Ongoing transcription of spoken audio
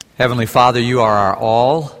Heavenly Father, you are our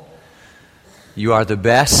all. You are the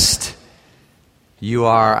best. You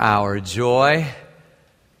are our joy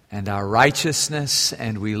and our righteousness,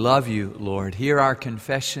 and we love you, Lord. Hear our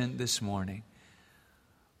confession this morning.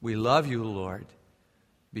 We love you, Lord,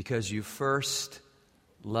 because you first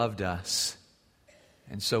loved us.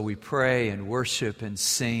 And so we pray and worship and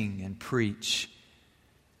sing and preach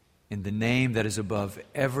in the name that is above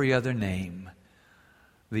every other name,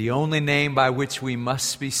 the only name by which we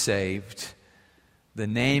must be saved, the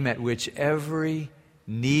name at which every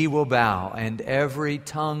knee will bow and every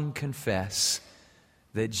tongue confess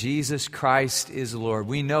that Jesus Christ is Lord.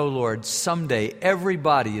 We know, Lord, someday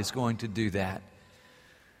everybody is going to do that.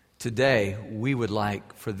 Today, we would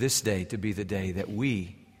like for this day to be the day that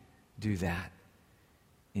we do that.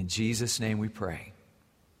 In Jesus' name we pray.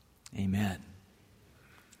 Amen.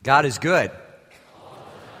 God is good.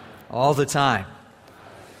 All the time.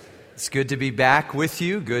 It's good to be back with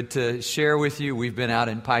you. Good to share with you. We've been out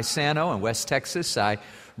in Paisano in West Texas. I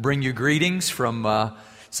bring you greetings from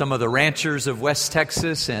some of the ranchers of West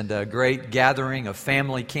Texas and a great gathering, a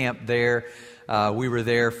family camp there. We were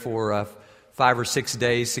there for 5 or 6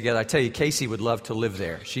 days together. I tell you, Casey would love to live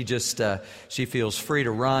there. She feels free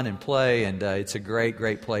to run and play, and it's a great,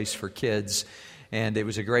 great place for kids. And it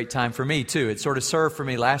was a great time for me, too. It sort of served for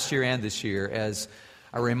me last year and this year as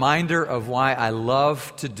a reminder of why I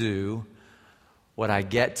love to do what I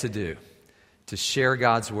get to do, to share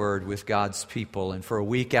God's Word with God's people. And for a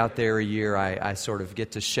week out there a year, I sort of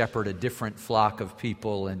get to shepherd a different flock of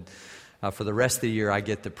people. And for the rest of the year, I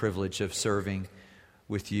get the privilege of serving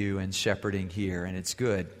with you and shepherding here. And it's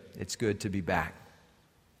good. It's good to be back.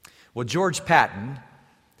 Well, George Patton,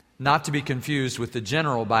 not to be confused with the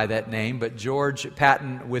general by that name, but George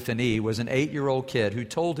Patton with an E, was an 8-year-old kid who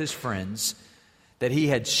told his friends that he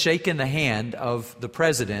had shaken the hand of the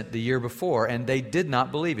president the year before, and they did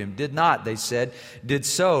not believe him. Did not, they said. Did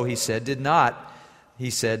so, he said. Did not,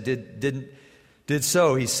 he said. Did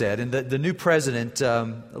so, he said. And the new president,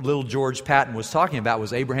 little George Patton was talking about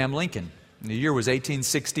was Abraham Lincoln. The year was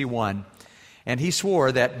 1861. And he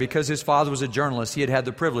swore that because his father was a journalist, he had had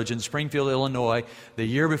the privilege in Springfield, Illinois, the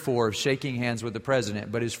year before of shaking hands with the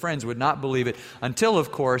president. But his friends would not believe it until,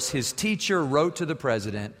 of course, his teacher wrote to the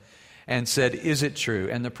president and said, "Is it true?"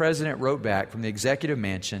 And the president wrote back from the executive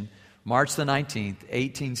mansion, March the 19th,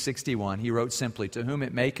 1861. He wrote simply, "To whom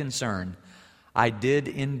it may concern, I did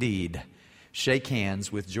indeed shake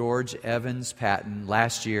hands with George Evans Patton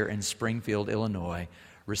last year in Springfield, Illinois.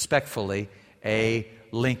 Respectfully, A.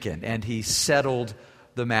 Lincoln." And he settled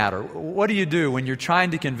the matter. What do you do when you're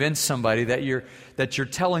trying to convince somebody that you're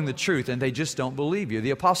telling the truth and they just don't believe you? The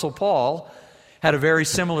Apostle Paul had a very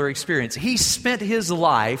similar experience. He spent his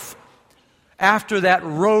life after that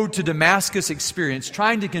road to Damascus experience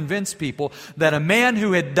trying to convince people that a man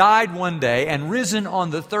who had died one day and risen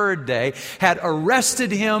on the third day had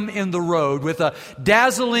arrested him in the road with a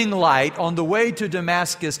dazzling light on the way to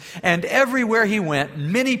Damascus. And everywhere he went,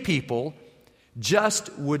 many people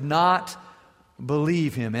just would not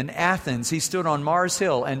believe him. In Athens, he stood on Mars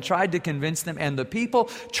Hill and tried to convince them, and the people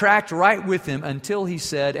tracked right with him until he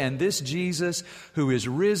said, "And this Jesus who is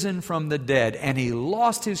risen from the dead." And he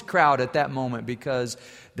lost his crowd at that moment because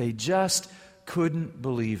they just couldn't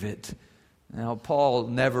believe it. Now, Paul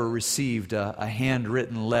never received a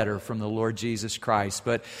handwritten letter from the Lord Jesus Christ,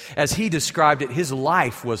 but as he described it, his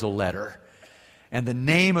life was a letter. And the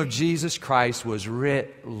name of Jesus Christ was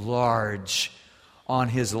writ large on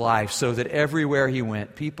his life, so that everywhere he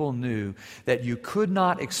went, people knew that you could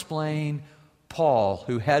not explain Paul,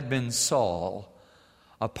 who had been Saul,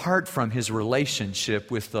 apart from his relationship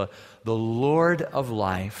with the Lord of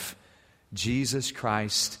life, Jesus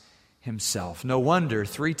Christ himself. No wonder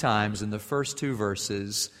 3 times in the first 2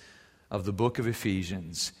 verses of the book of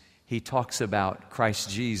Ephesians, he talks about Christ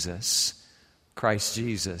Jesus,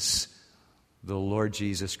 the Lord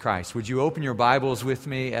Jesus Christ. Would you open your Bibles with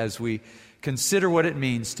me as we consider what it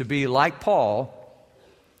means to be, like Paul,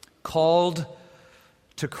 called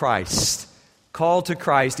to Christ. Called to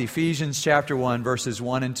Christ, Ephesians chapter 1, verses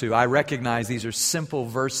 1 and 2. I recognize these are simple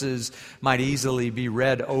verses, might easily be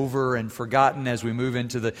read over and forgotten as we move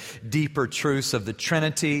into the deeper truths of the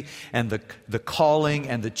Trinity and the calling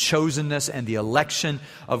and the chosenness and the election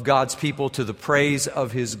of God's people to the praise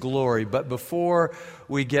of His glory. But before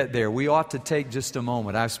we get there, we ought to take just a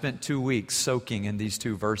moment. I've spent 2 weeks soaking in these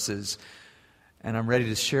 2 verses, and I'm ready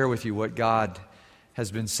to share with you what God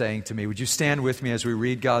has been saying to me. Would you stand with me as we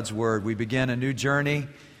read God's Word? We begin a new journey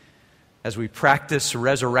as we practice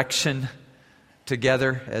resurrection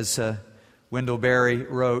together. As Wendell Berry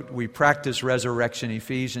wrote, we practice resurrection.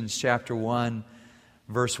 Ephesians chapter 1,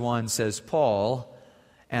 verse 1 says, Paul,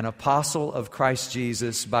 an apostle of Christ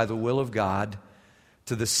Jesus by the will of God,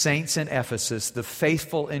 to the saints in Ephesus, the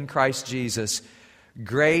faithful in Christ Jesus,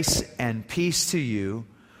 grace and peace to you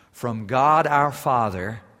from God our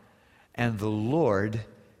Father and the Lord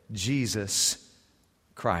Jesus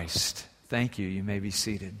Christ. Thank you. You may be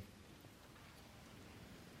seated.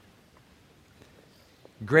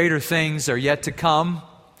 Greater things are yet to come.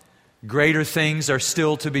 Greater things are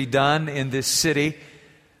still to be done in this city.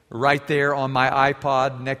 Right there on my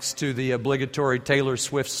iPod next to the obligatory Taylor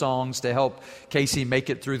Swift songs to help Casey make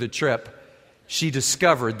it through the trip, she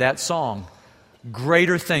discovered that song.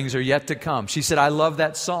 Greater things are yet to come. She said, I love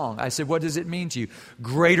that song. I said, what does it mean to you?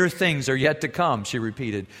 Greater things are yet to come, she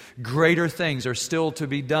repeated. Greater things are still to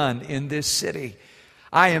be done in this city.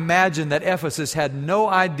 I imagine that Ephesus had no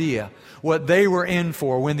idea what they were in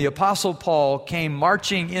for when the Apostle Paul came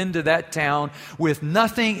marching into that town with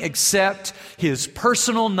nothing except his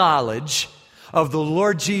personal knowledge of the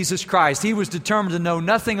Lord Jesus Christ. He was determined to know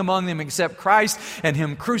nothing among them except Christ and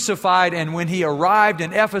Him crucified. And when he arrived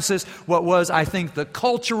in Ephesus, what was, I think, the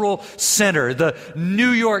cultural center, the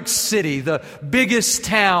New York City, the biggest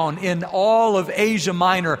town in all of Asia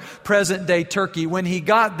Minor, present-day Turkey, when he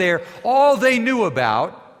got there, all they knew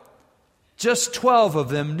about, just 12 of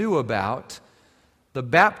them knew about, the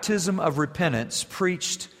baptism of repentance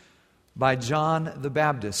preached by John the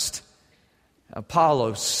Baptist.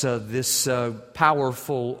 Apollos, this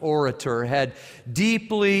powerful orator, had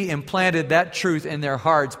deeply implanted that truth in their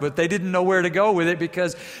hearts, but they didn't know where to go with it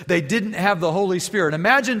because they didn't have the Holy Spirit.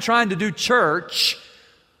 Imagine trying to do church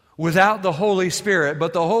without the Holy Spirit,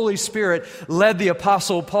 but the Holy Spirit led the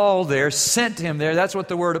Apostle Paul there, sent him there. That's what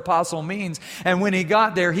the word apostle means. And when he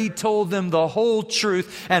got there, he told them the whole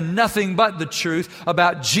truth and nothing but the truth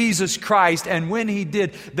about Jesus Christ. And when he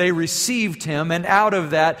did, they received him. And out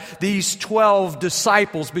of that, these 12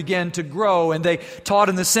 disciples began to grow. And they taught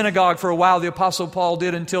in the synagogue for a while, the Apostle Paul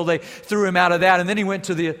did, until they threw him out of that. And then he went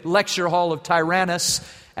to the lecture hall of Tyrannus,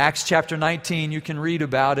 Acts chapter 19. You can read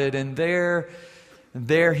about it. And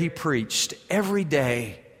there he preached every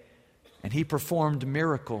day, and he performed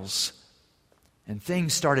miracles. And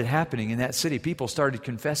things started happening in that city. People started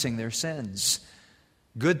confessing their sins.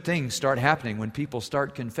 Good things start happening when people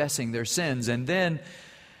start confessing their sins. And then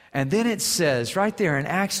it says, right there in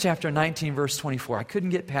Acts chapter 19, verse 24, I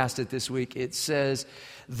couldn't get past it this week. It says,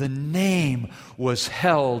 the name was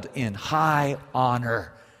held in high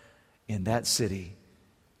honor in that city.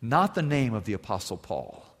 Not the name of the Apostle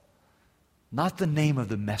Paul. Not the name of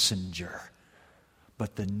the messenger,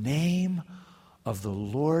 but the name of the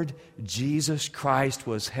Lord Jesus Christ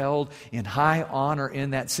was held in high honor in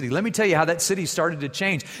that city. Let me tell you how that city started to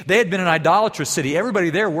change. They had been an idolatrous city. Everybody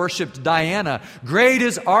there worshiped Diana. Great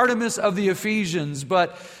is Artemis of the Ephesians,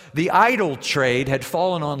 but the idol trade had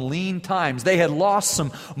fallen on lean times. They had lost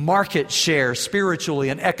some market share spiritually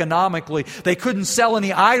and economically. They couldn't sell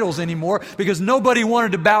any idols anymore because nobody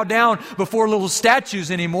wanted to bow down before little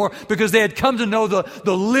statues anymore because they had come to know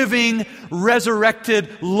the living, resurrected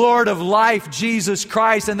Lord of life, Jesus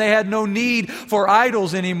Christ, and they had no need for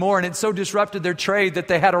idols anymore. And it so disrupted their trade that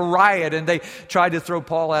they had a riot and they tried to throw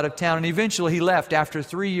Paul out of town. And eventually he left after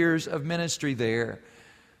 3 years of ministry there.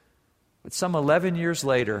 But some 11 years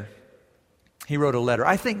later, he wrote a letter.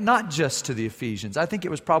 I think not just to the Ephesians. I think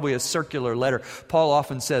it was probably a circular letter. Paul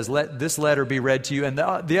often says, let this letter be read to you. And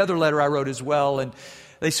the other letter I wrote as well. And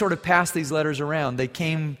they sort of passed these letters around. They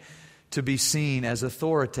came to be seen as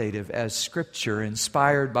authoritative, as Scripture,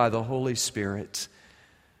 inspired by the Holy Spirit.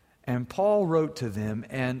 And Paul wrote to them,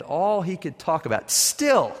 and all he could talk about,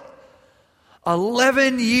 still,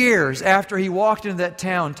 11 years after he walked into that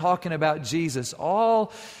town talking about Jesus,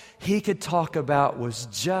 all he could talk about was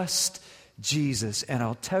just Jesus. And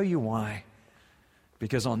I'll tell you why.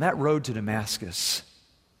 Because on that road to Damascus,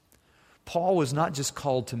 Paul was not just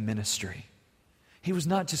called to ministry. He was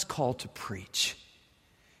not just called to preach.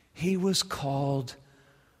 He was called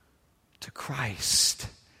to Christ,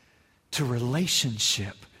 to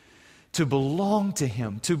relationship, to belong to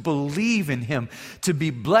Him, to believe in Him, to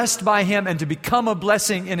be blessed by Him, and to become a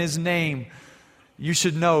blessing in His name. You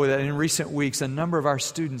should know that in recent weeks, a number of our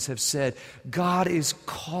students have said, God is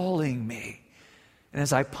calling me. And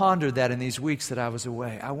as I pondered that in these weeks that I was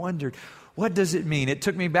away, I wondered, what does it mean? It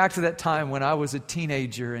took me back to that time when I was a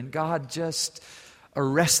teenager and God just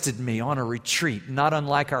arrested me on a retreat, not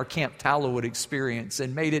unlike our Camp Tallowood experience,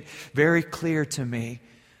 and made it very clear to me.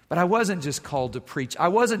 But I wasn't just called to preach. I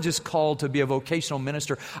wasn't just called to be a vocational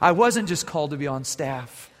minister. I wasn't just called to be on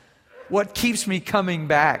staff. What keeps me coming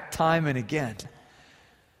back time and again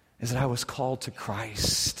is that I was called to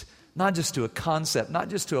Christ, not just to a concept, not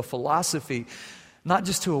just to a philosophy, not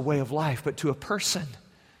just to a way of life, but to a person.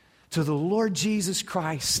 to the Lord Jesus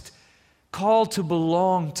Christ, called to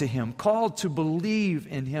belong to Him, called to believe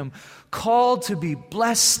in Him, called to be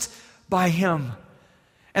blessed by Him.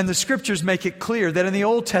 And the Scriptures make it clear that in the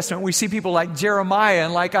Old Testament we see people like Jeremiah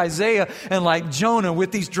and like Isaiah and like Jonah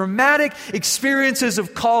with these dramatic experiences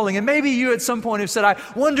of calling. And maybe you at some point have said, I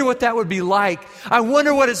wonder what that would be like. I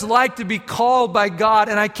wonder what it's like to be called by God.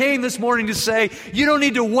 And I came this morning to say, you don't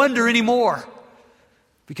need to wonder anymore.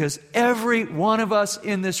 Because every one of us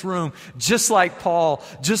in this room, just like Paul,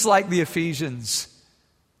 just like the Ephesians,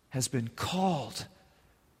 has been called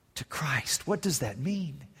to Christ. What does that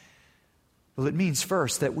mean? Well, it means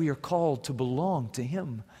first that we are called to belong to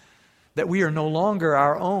Him, that we are no longer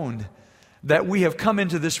our own, that we have come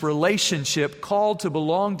into this relationship called to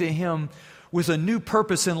belong to Him with a new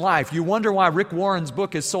purpose in life. You wonder why Rick Warren's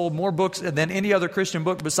book has sold more books than any other Christian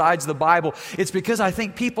book besides the Bible. It's because I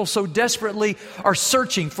think people so desperately are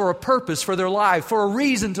searching for a purpose for their life, for a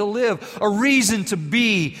reason to live, a reason to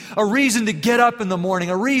be, a reason to get up in the morning,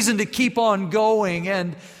 a reason to keep on going.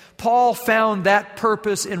 And Paul found that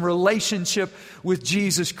purpose in relationship with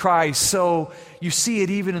Jesus Christ. So you see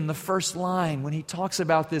it even in the first line when he talks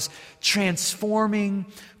about this transforming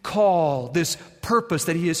call, this purpose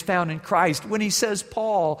that he has found in Christ. When he says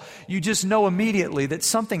Paul, you just know immediately that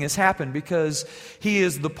something has happened because he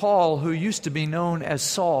is the Paul who used to be known as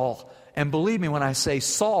Saul. And believe me when I say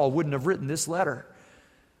Saul wouldn't have written this letter.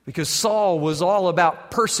 Because Saul was all about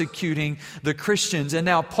persecuting the Christians, and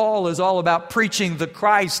now Paul is all about preaching the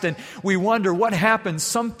Christ, and we wonder what happened.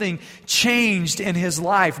 Something changed in his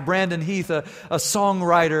life. Brandon Heath, a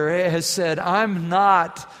songwriter, has said, I'm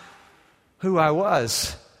not who I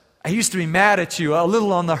was. I used to be mad at you, a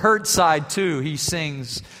little on the hurt side too, he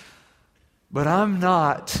sings, but I'm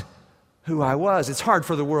not who I was. It's hard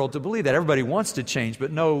for the world to believe that. Everybody wants to change,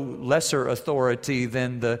 but no lesser authority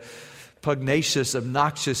than the pugnacious,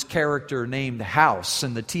 obnoxious character named House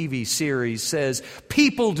in the TV series says,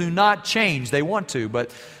 people do not change. They want to,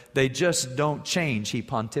 but they just don't change, he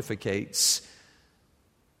pontificates.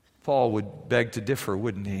 Paul would beg to differ,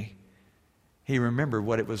 wouldn't he? He remembered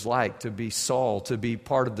what it was like to be Saul, to be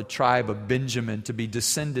part of the tribe of Benjamin, to be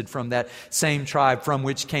descended from that same tribe from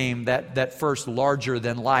which came that first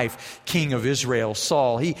larger-than-life king of Israel,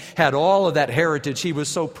 Saul. He had all of that heritage. He was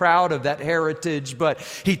so proud of that heritage, but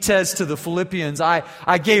he says to the Philippians,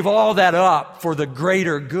 I gave all that up for the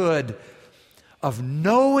greater good of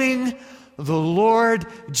knowing the Lord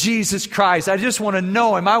Jesus Christ. I just want to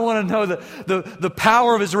know Him. I want to know the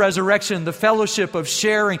power of His resurrection, the fellowship of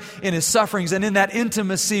sharing in His sufferings, and in that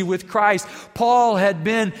intimacy with Christ. Paul had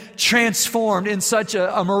been transformed in such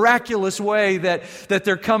a miraculous way that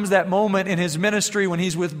there comes that moment in his ministry when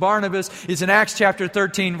he's with Barnabas. It's in Acts chapter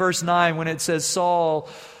 13, verse 9, when it says, Saul,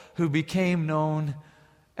 who became known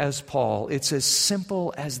as Paul. It's as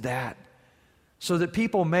simple as that. So that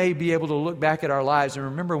people may be able to look back at our lives and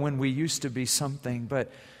remember when we used to be something,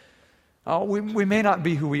 but we may not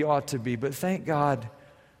be who we ought to be, but thank God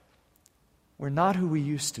we're not who we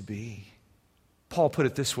used to be. Paul put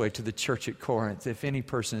it this way to the church at Corinth, if any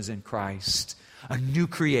person is in Christ, a new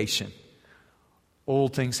creation,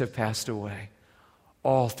 old things have passed away.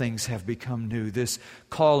 All things have become new. This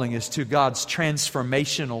calling is to God's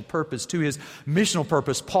transformational purpose, to His missional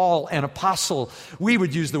purpose. Paul, an apostle, we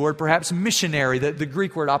would use the word perhaps missionary, the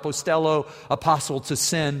Greek word apostello, apostle, to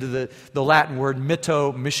send, the Latin word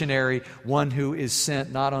mitto, missionary, one who is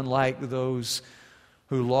sent, not unlike those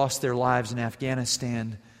who lost their lives in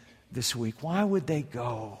Afghanistan this week. Why would they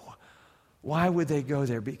go? Why would they go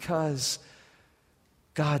there? Because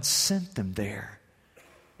God sent them there.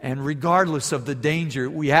 And regardless of the danger,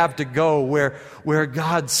 we have to go where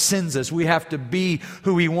God sends us. We have to be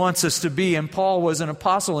who He wants us to be. And Paul was an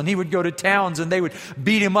apostle, and he would go to towns, and they would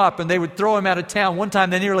beat him up, and they would throw him out of town. One time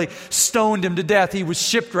they nearly stoned him to death. He was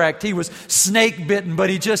shipwrecked. He was snake bitten, but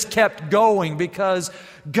he just kept going because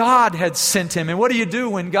God had sent him. And what do you do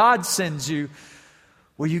when God sends you?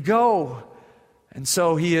 Well, you go. And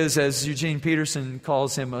so he is, as Eugene Peterson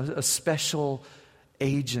calls him, a special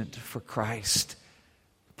agent for Christ.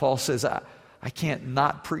 Paul says, I can't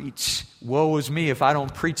not preach. Woe is me if I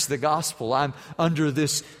don't preach the gospel. I'm under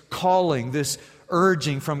this calling, this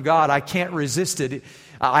urging from God. I can't resist it.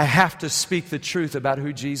 I have to speak the truth about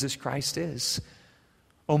who Jesus Christ is.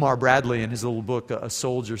 Omar Bradley, in his little book, A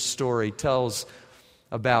Soldier's Story, tells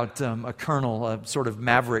about a colonel, a sort of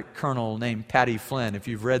maverick colonel named Paddy Flynn. If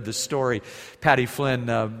you've read the story, Paddy Flynn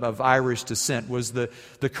of Irish descent was the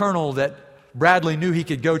colonel that Bradley knew he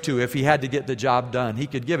could go to if he had to get the job done. He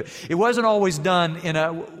could give it. It wasn't always done in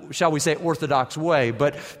a, shall we say, orthodox way,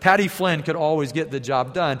 but Patty Flynn could always get the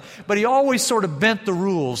job done. But he always sort of bent the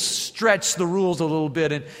rules, stretched the rules a little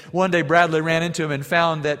bit. And one day Bradley ran into him and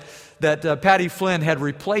found that Patty Flynn had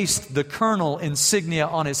replaced the colonel insignia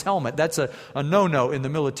on his helmet. That's a no-no in the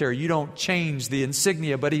military. You don't change the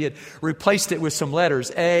insignia, but he had replaced it with some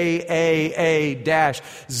letters,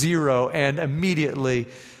 AAA-0, and immediately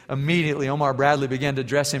Omar Bradley began to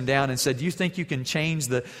dress him down and said, "You think you can change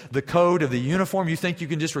the code of the uniform? You think you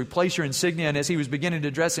can just replace your insignia?" And as he was beginning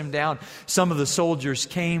to dress him down, some of the soldiers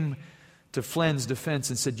came to Flynn's defense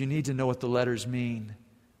and said, "You need to know what the letters mean."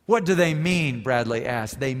 "What do they mean?" Bradley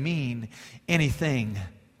asked. "They mean anything,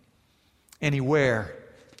 anywhere,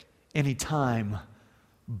 anytime,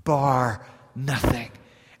 bar nothing."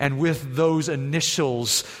 And with those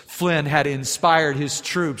initials, Flynn had inspired his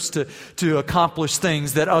troops to accomplish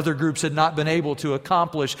things that other groups had not been able to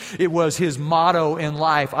accomplish. It was his motto in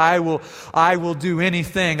life. I will do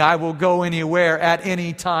anything. I will go anywhere at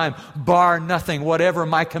any time, bar nothing, whatever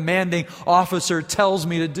my commanding officer tells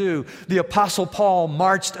me to do. The Apostle Paul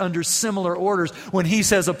marched under similar orders. When he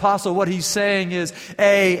says apostle, what he's saying is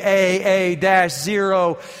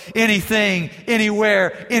AAA-0, anything,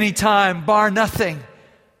 anywhere, anytime, bar nothing.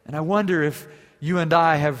 And I wonder if you and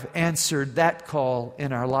I have answered that call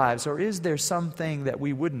in our lives. Or is there something that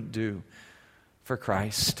we wouldn't do for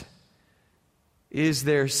Christ? Is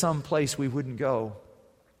there some place we wouldn't go?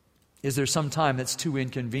 Is there some time that's too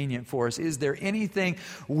inconvenient for us? Is there anything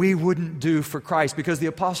we wouldn't do for Christ? Because the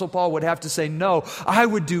Apostle Paul would have to say, no, I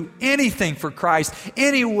would do anything for Christ,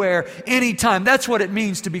 anywhere, anytime. That's what it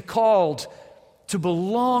means to be called, to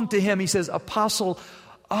belong to Him. He says, apostle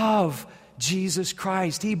of Jesus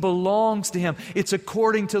Christ. He belongs to Him. It's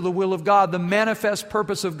according to the will of God. The manifest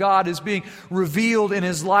purpose of God is being revealed in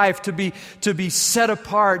his life, to be set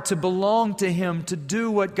apart, to belong to Him, to do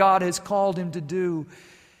what God has called him to do.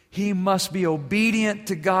 He must be obedient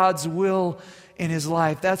to God's will in his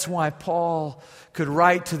life. That's why Paul could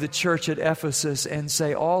write to the church at Ephesus and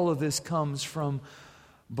say all of this comes from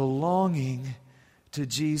belonging to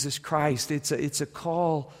Jesus Christ. It's a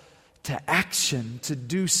call to action, to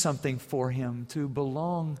do something for Him, to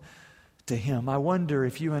belong to Him. I wonder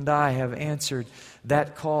if you and I have answered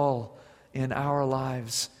that call in our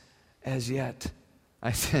lives as yet.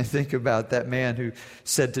 I think about that man who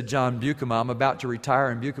said to John Buchema, "I'm about to retire,"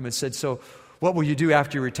 and Buchema said, "So what will you do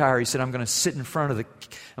after you retire?" He said, I'm going to sit in front of the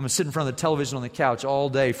television on the couch all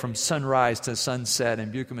day from sunrise to sunset."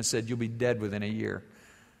 And Buchema said, "You'll be dead within a year."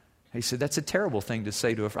 He said, "That's a terrible thing to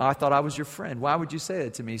say to a friend. I thought I was your friend. Why would you say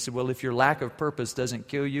that to me?" He said, "Well, if your lack of purpose doesn't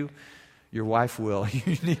kill you, your wife will.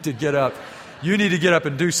 You need to get up. You need to get up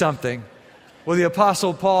and do something." Well, the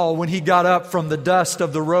Apostle Paul, when he got up from the dust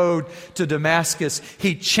of the road to Damascus,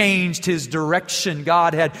 he changed his direction.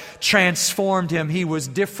 God had transformed him. He was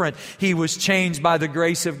different. He was changed by the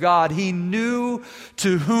grace of God. He knew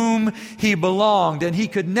to whom he belonged, and he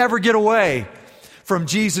could never get away from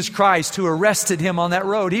Jesus Christ, who arrested him on that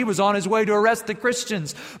road. He was on his way to arrest the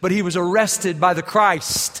Christians, but he was arrested by the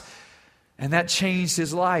Christ. And that changed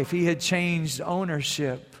his life. He had changed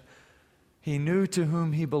ownership. He knew to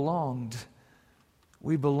whom he belonged.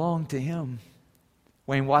 We belong to Him.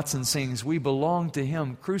 Wayne Watson sings, "We belong to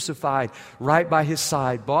Him, crucified right by His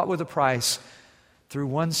side, bought with a price through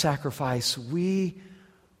one sacrifice. We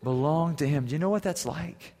belong to Him." Do you know what that's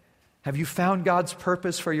like? Have you found God's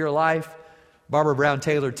purpose for your life? Barbara Brown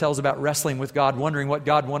Taylor tells about wrestling with God, wondering what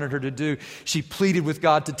God wanted her to do. She pleaded with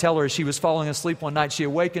God to tell her as she was falling asleep one night. She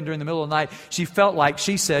awakened during the middle of the night. She felt like,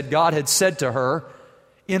 she said, God had said to her,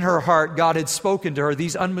 in her heart, God had spoken to her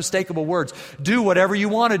these unmistakable words: "Do whatever you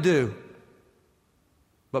want to do,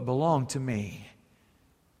 but belong to me."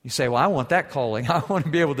 You say, "Well, I want that calling. I want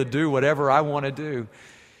to be able to do whatever I want to do."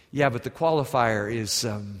 Yeah, but the qualifier is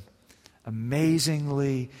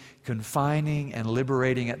amazingly confining and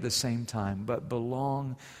liberating at the same time. But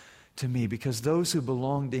belong to me, because those who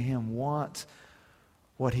belong to Him want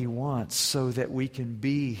what He wants, so that we can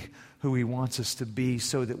be who He wants us to be,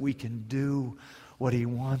 so that we can do what He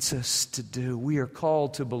wants us to do. We are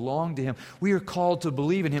called to belong to Him. We are called to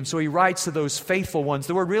believe in Him. So he writes to those faithful ones.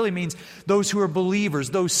 The word really means those who are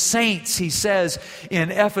believers, those saints, he says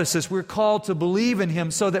in Ephesus. We're called to believe in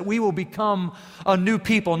Him so that we will become a new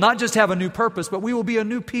people. Not just have a new purpose, but we will be a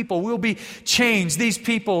new people. We'll be changed. These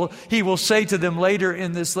people, he will say to them later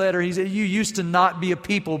in this letter, he said, "You used to not be a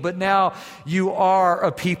people, but now you are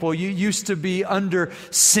a people. You used to be under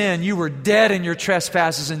sin. You were dead in your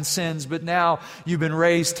trespasses and sins, but now you've been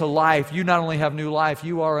raised to life. You not only have new life,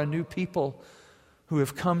 you are a new people who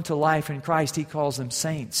have come to life in Christ." He calls them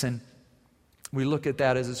saints. And We look at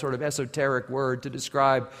that as a sort of esoteric word to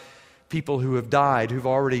describe people who have died, who've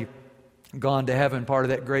already gone to heaven, part of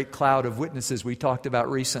that great cloud of witnesses we talked about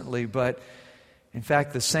recently. But in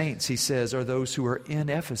fact, the saints, he says, are those who are in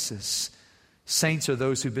Ephesus. Saints are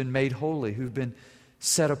those who've been made holy, who've been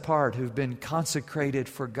set apart, who've been consecrated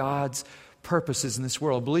for God's purposes in this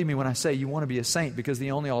world. Believe me when I say you want to be a saint, because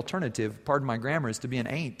the only alternative, pardon my grammar, is to be an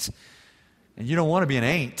ain't. And you don't want to be an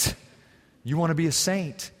ain't. You want to be a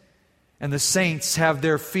saint. And the saints have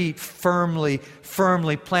their feet firmly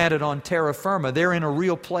planted on terra firma. They're in a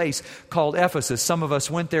real place called Ephesus. Some of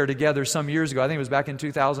us went there together some years ago. I think it was back in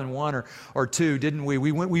 2001 or 2, didn't we?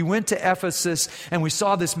 We went to Ephesus and we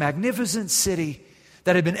saw this magnificent city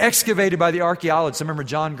that had been excavated by the archaeologists. I remember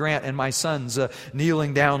John Grant and my sons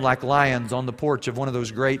kneeling down like lions on the porch of one of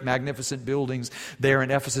those great, magnificent buildings there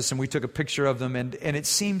in Ephesus, and we took a picture of them. And it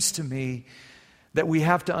seems to me that we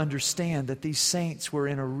have to understand that these saints were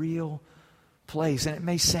in a real place. And it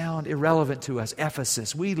may sound irrelevant to us,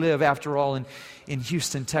 Ephesus. We live, after all, in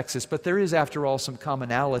Houston, Texas. But there is, after all, some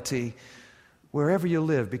commonality wherever you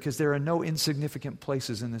live, because there are no insignificant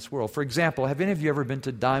places in this world. For example, have any of you ever been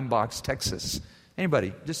to Dime Box, Texas?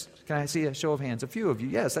 Anybody? Just, can I see a show of hands? A few of you.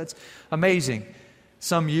 Yes, that's amazing.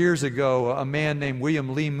 Some years ago, a man named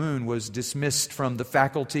William Lee Moon was dismissed from the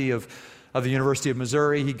faculty of the University of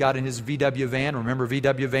Missouri. He got in his VW van, remember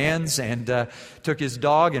VW vans, and took his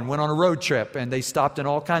dog and went on a road trip. And they stopped in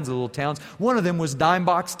all kinds of little towns. One of them was Dime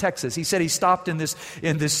Box, Texas. He said he stopped in this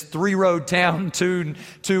 3-road town.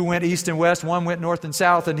 Two went east and west, one went north and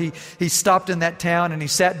south. And he stopped in that town and he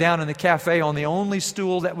sat down in the cafe on the only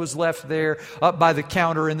stool that was left there, up by the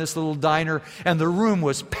counter in this little diner. And the room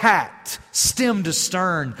was packed, stem to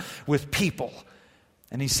stern, with people.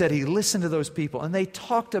 And he said he listened to those people, and they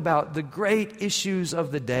talked about the great issues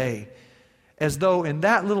of the day, as though in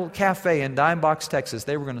that little cafe in Dime Box, Texas,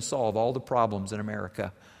 they were going to solve all the problems in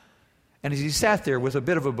America. And as he sat there with a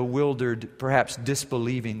bit of a bewildered, perhaps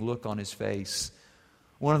disbelieving look on his face,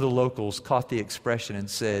 one of the locals caught the expression and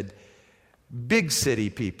said, "Big city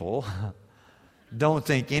people don't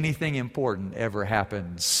think anything important ever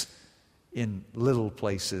happens in little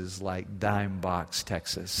places like Dime Box,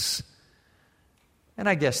 Texas." And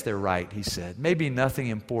I guess they're right, he said. Maybe nothing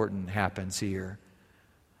important happens here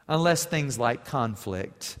unless things like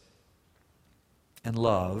conflict and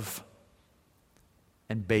love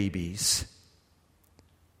and babies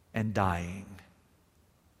and dying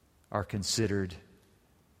are considered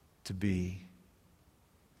to be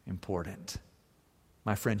important.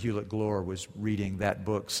 My friend Hewlett Glore was reading that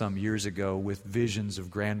book some years ago with visions of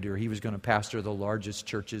grandeur. He was going to pastor the largest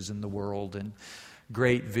churches in the world, and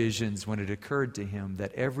great visions when it occurred to him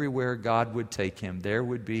that everywhere God would take him, there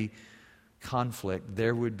would be conflict,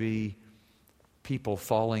 there would be people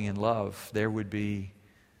falling in love, there would be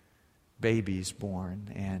babies born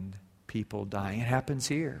and people dying. It happens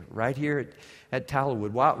here, right here at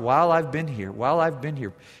Tallowood. While I've been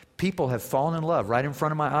here, people have fallen in love right in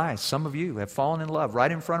front of my eyes. Some of you have fallen in love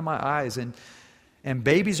right in front of my eyes, and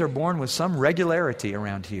babies are born with some regularity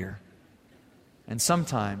around here. And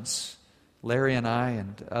sometimes Larry and I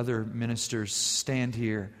and other ministers stand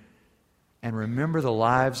here and remember the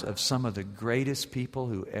lives of some of the greatest people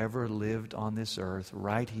who ever lived on this earth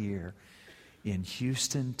right here in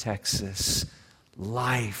Houston, Texas.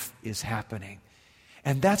 Life is happening.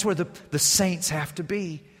 And that's where the saints have to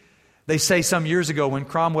be. They say some years ago when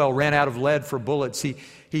Cromwell ran out of lead for bullets,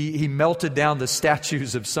 he melted down the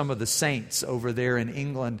statues of some of the saints over there in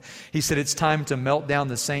England. He said it's time to melt down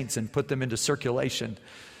the saints and put them into circulation.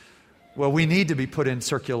 Well, we need to be put in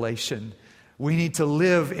circulation. We need to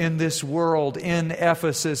live in this world, in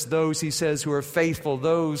Ephesus, those, he says, who are faithful,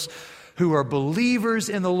 those who are believers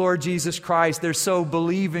in the Lord Jesus Christ. They're so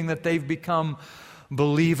believing that they've become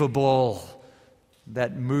believable.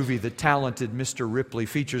 That movie, The Talented Mr. Ripley,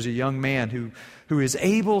 features a young man who is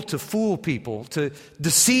able to fool people, to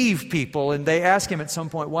deceive people. And they ask him at some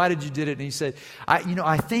point, "Why did you do it?" And he said,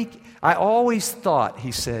 I always thought,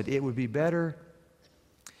 he said, it would be better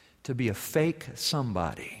to be a fake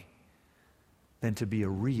somebody than to be a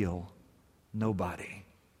real nobody.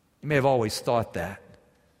 He may have always thought that,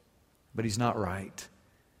 but he's not right.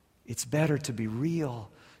 It's better to be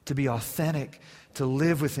real, to be authentic, to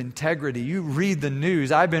live with integrity. You read the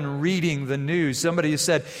news. I've been reading the news. Somebody has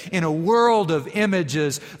said, in a world of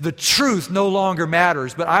images, the truth no longer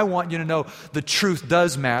matters. But I want you to know the truth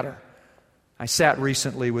does matter. I sat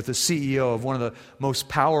recently with the CEO of one of the most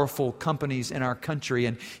powerful companies in our country,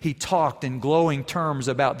 and he talked in glowing terms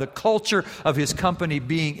about the culture of his company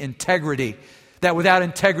being integrity, that without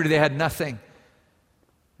integrity they had nothing.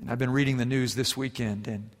 And I've been reading the news this weekend,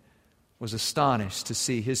 and was astonished to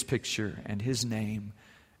see his picture and his name.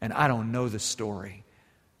 And I don't know the story.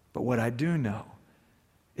 But what I do know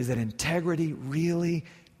is that integrity really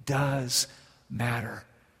does matter.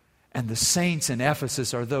 And the saints in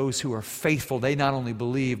Ephesus are those who are faithful. They not only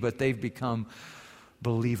believe, but they've become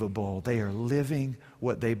believable. They are living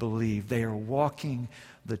what they believe. They are walking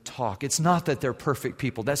the talk. It's not that they're perfect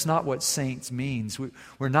people. That's not what saints means.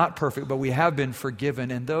 We're not perfect, but we have been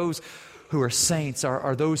forgiven. And those who are saints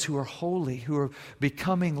are those who are holy, who are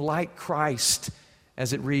becoming like Christ,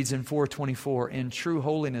 as it reads in 4:24, in true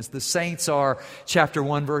holiness. The saints are, chapter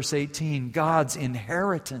 1, verse 18, God's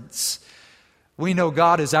inheritance. We know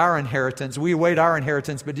God is our inheritance. We await our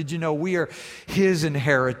inheritance, but did you know we are His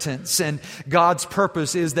inheritance? And God's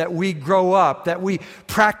purpose is that we grow up, that we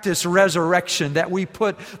practice resurrection, that we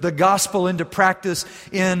put the gospel into practice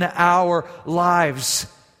in our lives.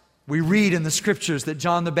 We read in the Scriptures that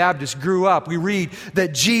John the Baptist grew up. We read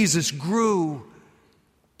that Jesus grew.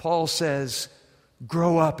 Paul says,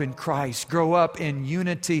 grow up in Christ, grow up in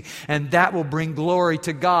unity, and that will bring glory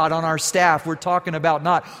to God. On our staff, we're talking about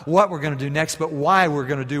not what we're going to do next, but why we're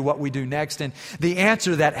going to do what we do next. And the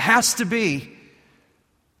answer to that has to be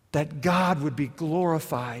that God would be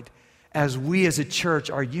glorified as we as a church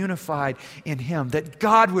are unified in Him, that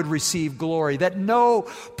God would receive glory, that no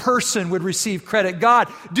person would receive credit. God,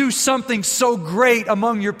 do something so great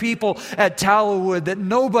among your people at Tallowood that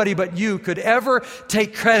nobody but you could ever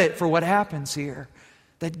take credit for what happens here.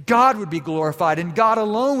 That God would be glorified and God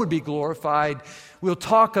alone would be glorified. We'll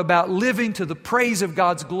talk about living to the praise of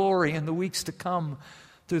God's glory in the weeks to come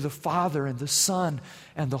through the Father and the Son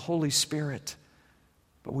and the Holy Spirit.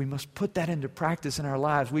 But we must put that into practice in our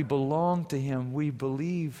lives. We belong to Him. We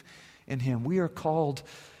believe in Him. We are called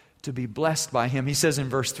to be blessed by Him. He says in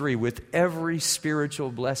verse 3, with every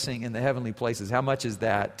spiritual blessing in the heavenly places. How much is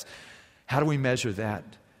that? How do we measure that?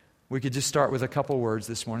 We could just start with a couple words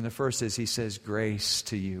this morning. The first is, he says, grace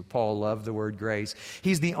to you. Paul loved the word grace.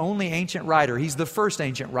 He's the only ancient writer. He's the first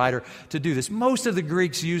ancient writer to do this. Most of the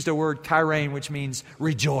Greeks used a word chairein, which means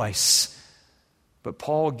rejoice. But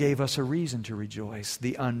Paul gave us a reason to rejoice.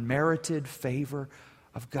 The unmerited favor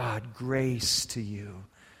of God. Grace to you.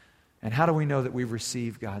 And how do we know that we've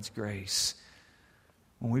received God's grace?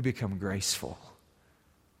 When we become graceful.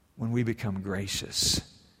 When we become gracious.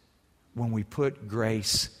 When we put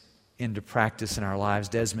grace into practice in our lives.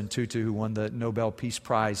 Desmond Tutu, who won the Nobel Peace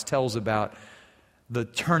Prize, tells about the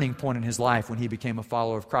turning point in his life when he became a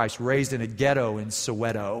follower of Christ. Raised in a ghetto in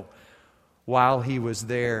Soweto. While he was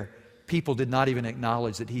there, people did not even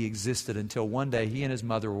acknowledge that he existed until one day he and his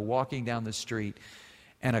mother were walking down the street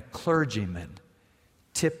and a clergyman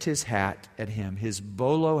tipped his hat at him. His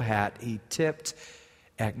bolo hat he tipped,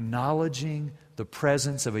 acknowledging the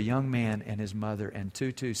presence of a young man and his mother. And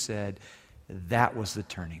Tutu said, that was the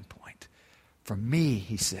turning point. For me,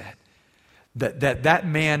 he said, that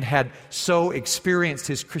man had so experienced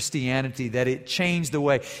his Christianity that it changed the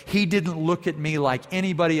way. He didn't look at me like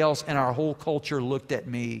anybody else in our whole culture looked at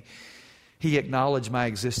me. He acknowledged my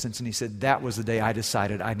existence and he said, that was the day I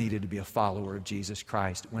decided I needed to be a follower of Jesus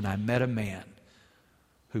Christ, when I met a man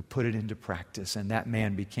who put it into practice, and that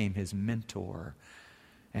man became his mentor,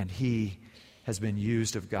 and he has been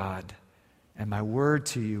used of God. And my word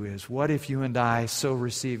to you is, what if you and I so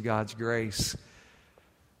receive God's grace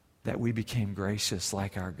that we became gracious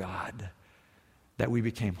like our God, that we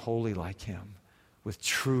became holy like Him, with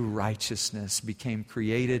true righteousness, became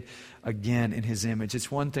created again in His image.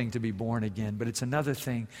 It's one thing to be born again, but it's another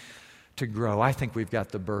thing to grow. I think we've got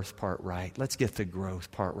the birth part right. Let's get the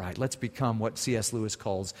growth part right. Let's become what C.S. Lewis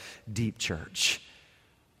calls deep church,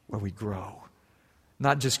 where we grow.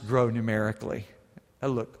 Not just grow numerically.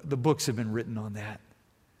 Look, the books have been written on that.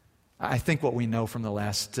 I think what we know from the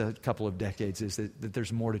last couple of decades is that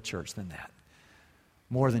there's more to church than that.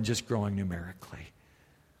 More than just growing numerically.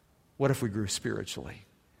 What if we grew spiritually?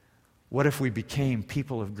 What if we became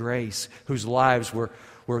people of grace whose lives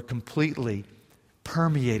were completely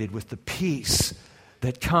permeated with the peace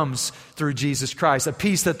that comes through Jesus Christ? A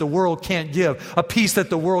peace that the world can't give. A peace that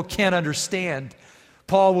the world can't understand.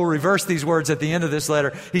 Paul will reverse these words at the end of this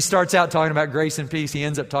letter. He starts out talking about grace and peace. He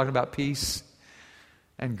ends up talking about peace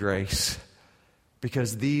and grace.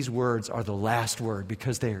 Because these words are the last word.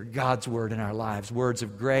 Because they are God's word in our lives. Words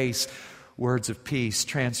of grace, words of peace.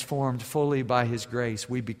 Transformed fully by His grace,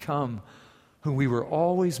 we become who we were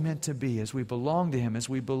always meant to be. As we belong to Him, as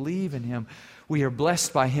we believe in Him, we are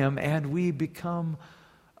blessed by Him, and we become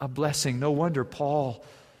a blessing. No wonder Paul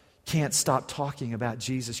can't stop talking about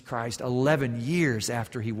Jesus Christ 11 years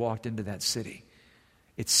after he walked into that city.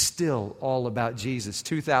 It's still all about Jesus.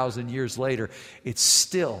 2,000 years later, it's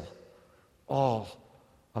still all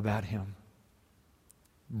about him.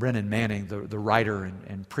 Brennan Manning, the writer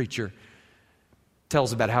and preacher,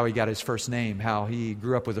 tells about how he got his first name, how he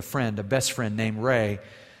grew up with a best friend named Ray,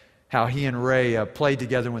 how he and Ray played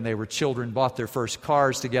together when they were children, bought their first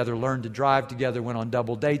cars together, learned to drive together, went on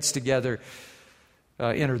double dates together,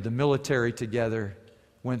 entered the military together,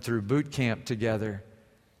 went through boot camp together,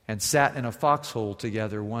 and sat in a foxhole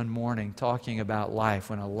together one morning talking about life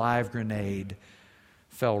when a live grenade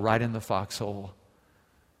fell right in the foxhole.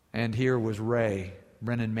 And here was Ray,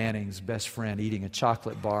 Brennan Manning's best friend, eating a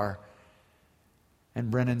chocolate bar. And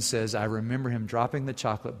Brennan says, I remember him dropping the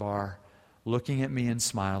chocolate bar, looking at me and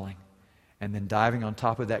smiling, and then diving on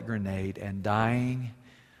top of that grenade and dying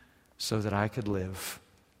so that I could live.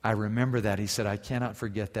 I remember that. He said, I cannot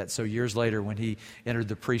forget that. So years later, when he entered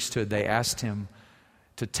the priesthood, they asked him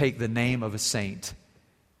to take the name of a saint.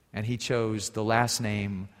 And he chose the last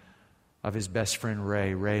name of his best friend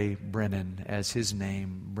Ray Brennan, as his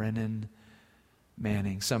name, Brennan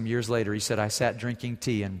Manning. Some years later, he said, I sat drinking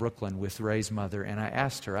tea in Brooklyn with Ray's mother, and I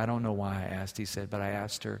asked her, I don't know why I asked, he said, but I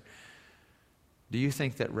asked her, do you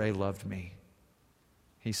think that Ray loved me?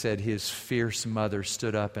 He said his fierce mother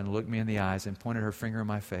stood up and looked me in the eyes and pointed her finger in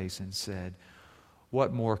my face and said,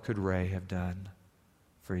 what more could Ray have done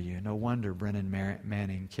for you? No wonder Brennan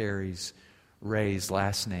Manning carries Ray's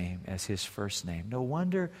last name as his first name. No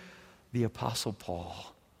wonder the Apostle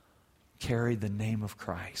Paul carried the name of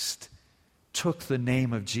Christ, took the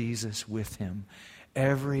name of Jesus with him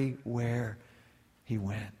everywhere he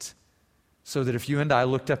went. So that if you and I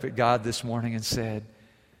looked up at God this morning and said,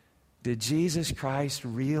 did Jesus Christ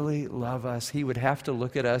really love us? He would have to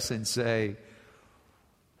look at us and say,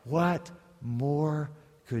 what more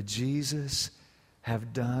could Jesus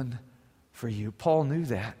have done for you? Paul knew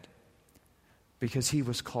that because he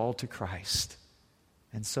was called to Christ.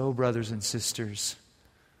 And so, brothers and sisters,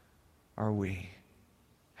 are we.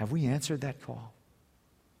 Have we answered that call?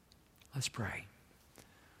 Let's pray.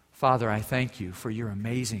 Father, I thank you for your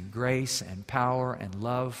amazing grace and power and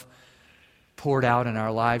love poured out in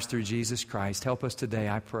our lives through Jesus Christ. Help us today,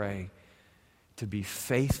 I pray, to be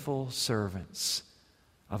faithful servants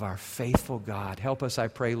of our faithful God. Help us, I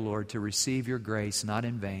pray, Lord, to receive your grace not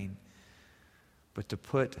in vain, but to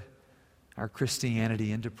put our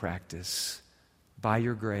Christianity into practice by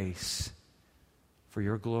your grace for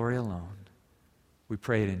your glory alone. We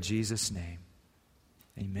pray it in Jesus' name.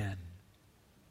 Amen.